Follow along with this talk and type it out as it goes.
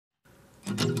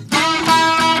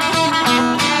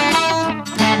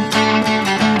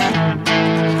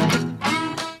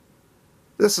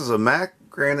This is a Mack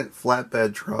Granite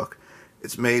flatbed truck.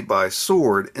 It's made by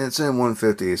Sword and it's in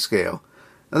 1/50th scale.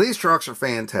 Now these trucks are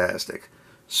fantastic.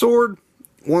 Sword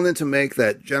wanted to make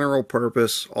that general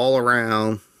purpose, all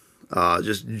around,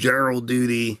 just general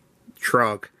duty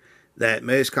truck that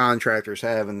most contractors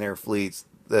have in their fleets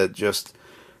that just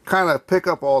kind of pick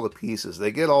up all the pieces.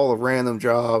 They get all the random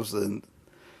jobs, and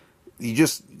you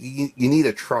need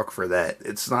a truck for that.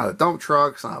 It's not a dump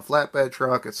truck, it's not a flatbed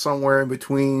truck, it's somewhere in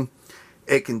between.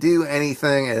 It can do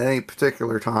anything at any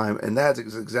particular time, and that's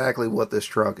exactly what this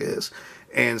truck is.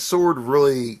 And Sword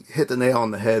really hit the nail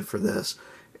on the head for this.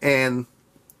 And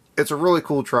it's a really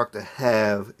cool truck to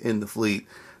have in the fleet.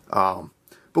 But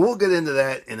we'll get into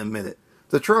that in a minute.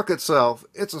 The truck itself,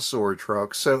 it's a Sword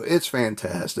truck, so it's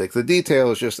fantastic. The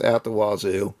detail is just out the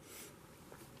wazoo.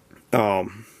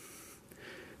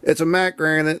 It's a Mack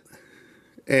Granite,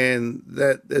 and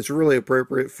it's really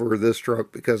appropriate for this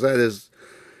truck because that is,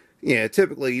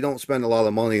 typically you don't spend a lot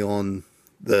of money on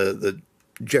the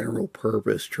general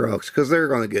purpose trucks because they're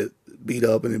going to get beat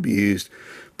up and abused.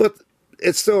 But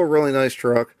it's still a really nice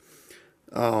truck.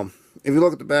 If you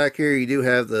look at the back here, you do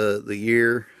have the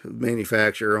year of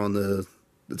manufacture on the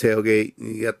tailgate.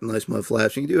 And you got the nice mud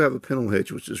flaps. And you do have a pintle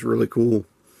hitch, which is really cool.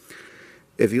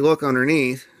 If you look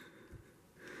underneath,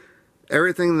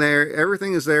 everything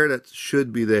is there that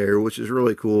should be there, which is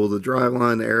really cool. The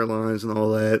driveline, the air lines, and all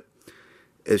that.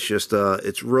 It's just,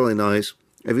 it's really nice.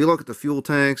 If you look at the fuel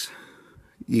tanks,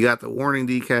 you got the warning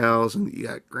decals, and you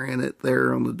got granite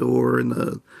there on the door, and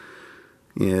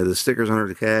the stickers under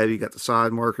the cab. You got the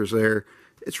side markers there.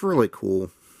 It's really cool.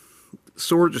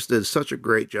 Sword just did such a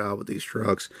great job with these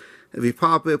trucks. If you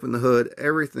pop open the hood,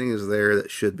 everything is there that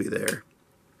should be there.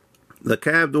 The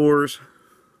cab doors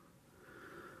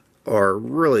are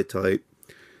really tight.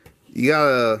 You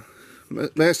gotta,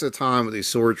 most of the time with these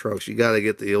Sword trucks, you gotta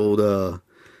get the old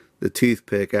the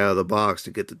toothpick out of the box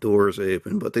to get the doors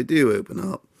open, but they do open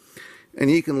up. And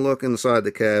you can look inside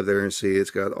the cab there and see it's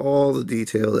got all the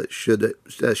detail that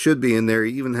should be in there.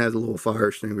 You even have the little fire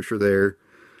extinguisher there,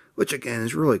 which again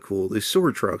is really cool. These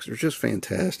Sword trucks are just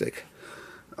fantastic.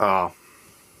 Now,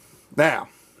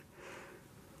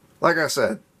 like I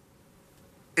said,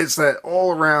 it's that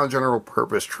all-around general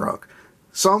purpose truck.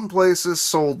 Some places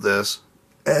sold this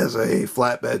as a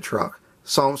flatbed truck.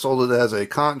 Some sold it as a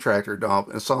contractor dump,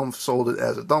 and some sold it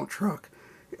as a dump truck.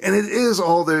 And it is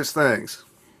all those things.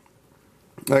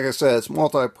 Like I said, it's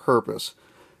multi-purpose.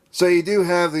 So you do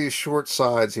have these short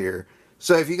sides here.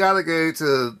 So if you got to go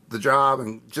to the job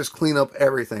and just clean up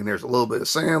everything, there's a little bit of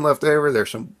sand left over,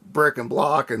 there's some brick and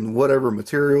block and whatever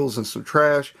materials and some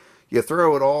trash, you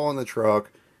throw it all in the truck,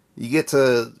 you get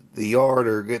to the yard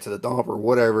or get to the dump or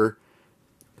whatever,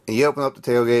 and you open up the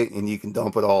tailgate and you can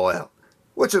dump it all out,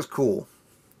 which is cool.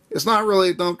 It's not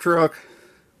really a dump truck,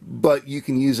 but you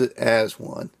can use it as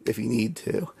one if you need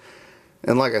to.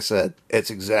 And like I said, it's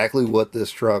exactly what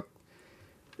this truck,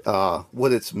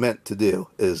 what it's meant to do,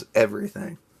 is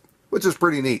everything, which is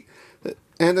pretty neat.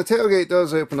 And the tailgate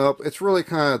does open up. It's really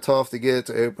kind of tough to get it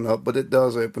to open up, but it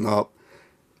does open up.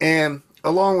 And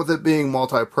along with it being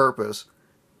multi-purpose,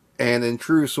 and in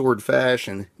true Sword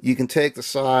fashion, you can take the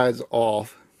sides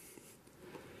off.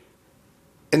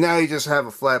 And now you just have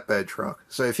a flatbed truck.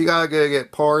 So if you gotta go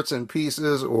get parts and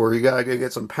pieces, or you gotta go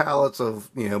get some pallets of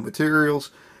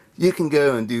materials, you can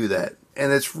go and do that.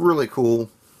 And it's really cool.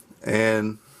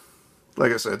 And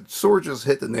like I said, Sword just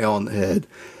hit the nail on the head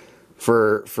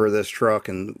for this truck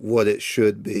and what it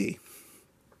should be.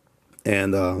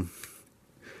 And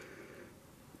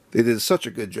they did such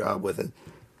a good job with it.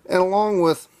 And along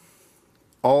with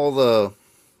all the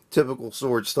typical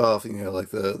Sword stuff,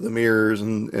 like the mirrors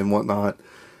and whatnot,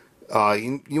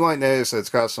 you might notice that it's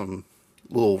got some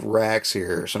little racks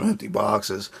here, some empty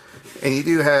boxes. And you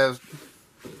do have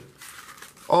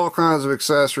all kinds of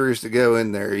accessories to go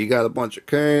in there. You got a bunch of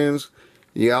cones,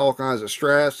 you got all kinds of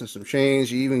straps and some chains,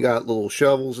 you even got little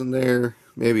shovels in there,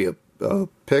 maybe a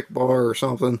pick bar or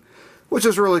something, which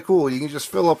is really cool. You can just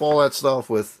fill up all that stuff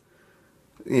with,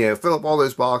 fill up all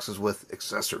those boxes with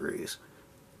accessories,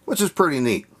 which is pretty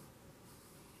neat.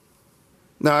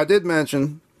 Now, I did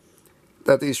mention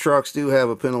that these trucks do have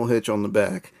a pintle hitch on the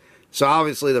back. So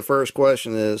obviously the first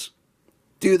question is,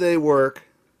 do they work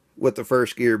with the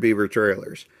first gear Beaver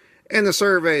trailers? And the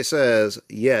survey says,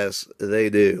 yes,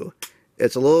 they do.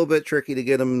 It's a little bit tricky to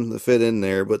get them to fit in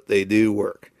there, but they do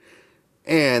work.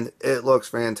 And it looks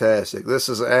fantastic. This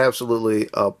is absolutely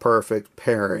a perfect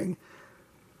pairing.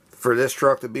 For this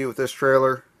truck to be with this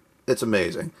trailer, it's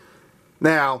amazing.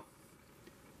 Now,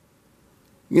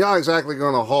 you're not exactly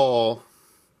going to haul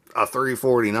a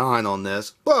 349 on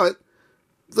this, but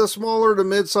the smaller to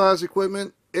mid-size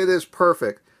equipment, It is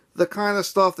perfect. The kind of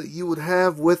stuff that you would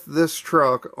have with this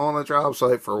truck on a job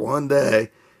site for one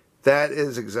day, that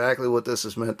is exactly what this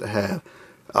is meant to have.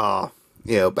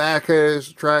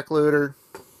 Backhoes, track loader.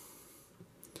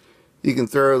 You can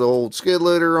throw the old skid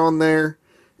loader on there,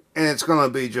 and it's going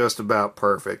to be just about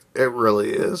perfect. It really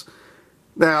is.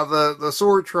 Now, the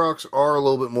sword trucks are a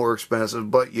little bit more expensive,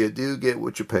 but you do get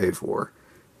what you pay for.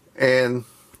 And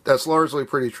that's largely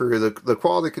pretty true. The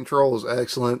quality control is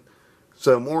excellent.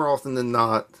 So more often than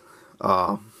not,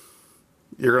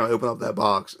 you're going to open up that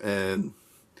box and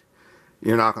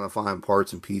you're not going to find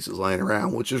parts and pieces laying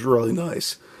around, which is really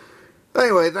nice.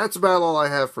 Anyway, that's about all I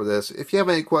have for this. If you have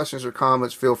any questions or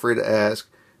comments, feel free to ask.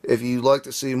 If you'd like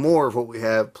to see more of what we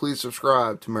have, please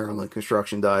subscribe to Maryland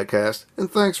Construction Diecast,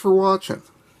 and thanks for watching.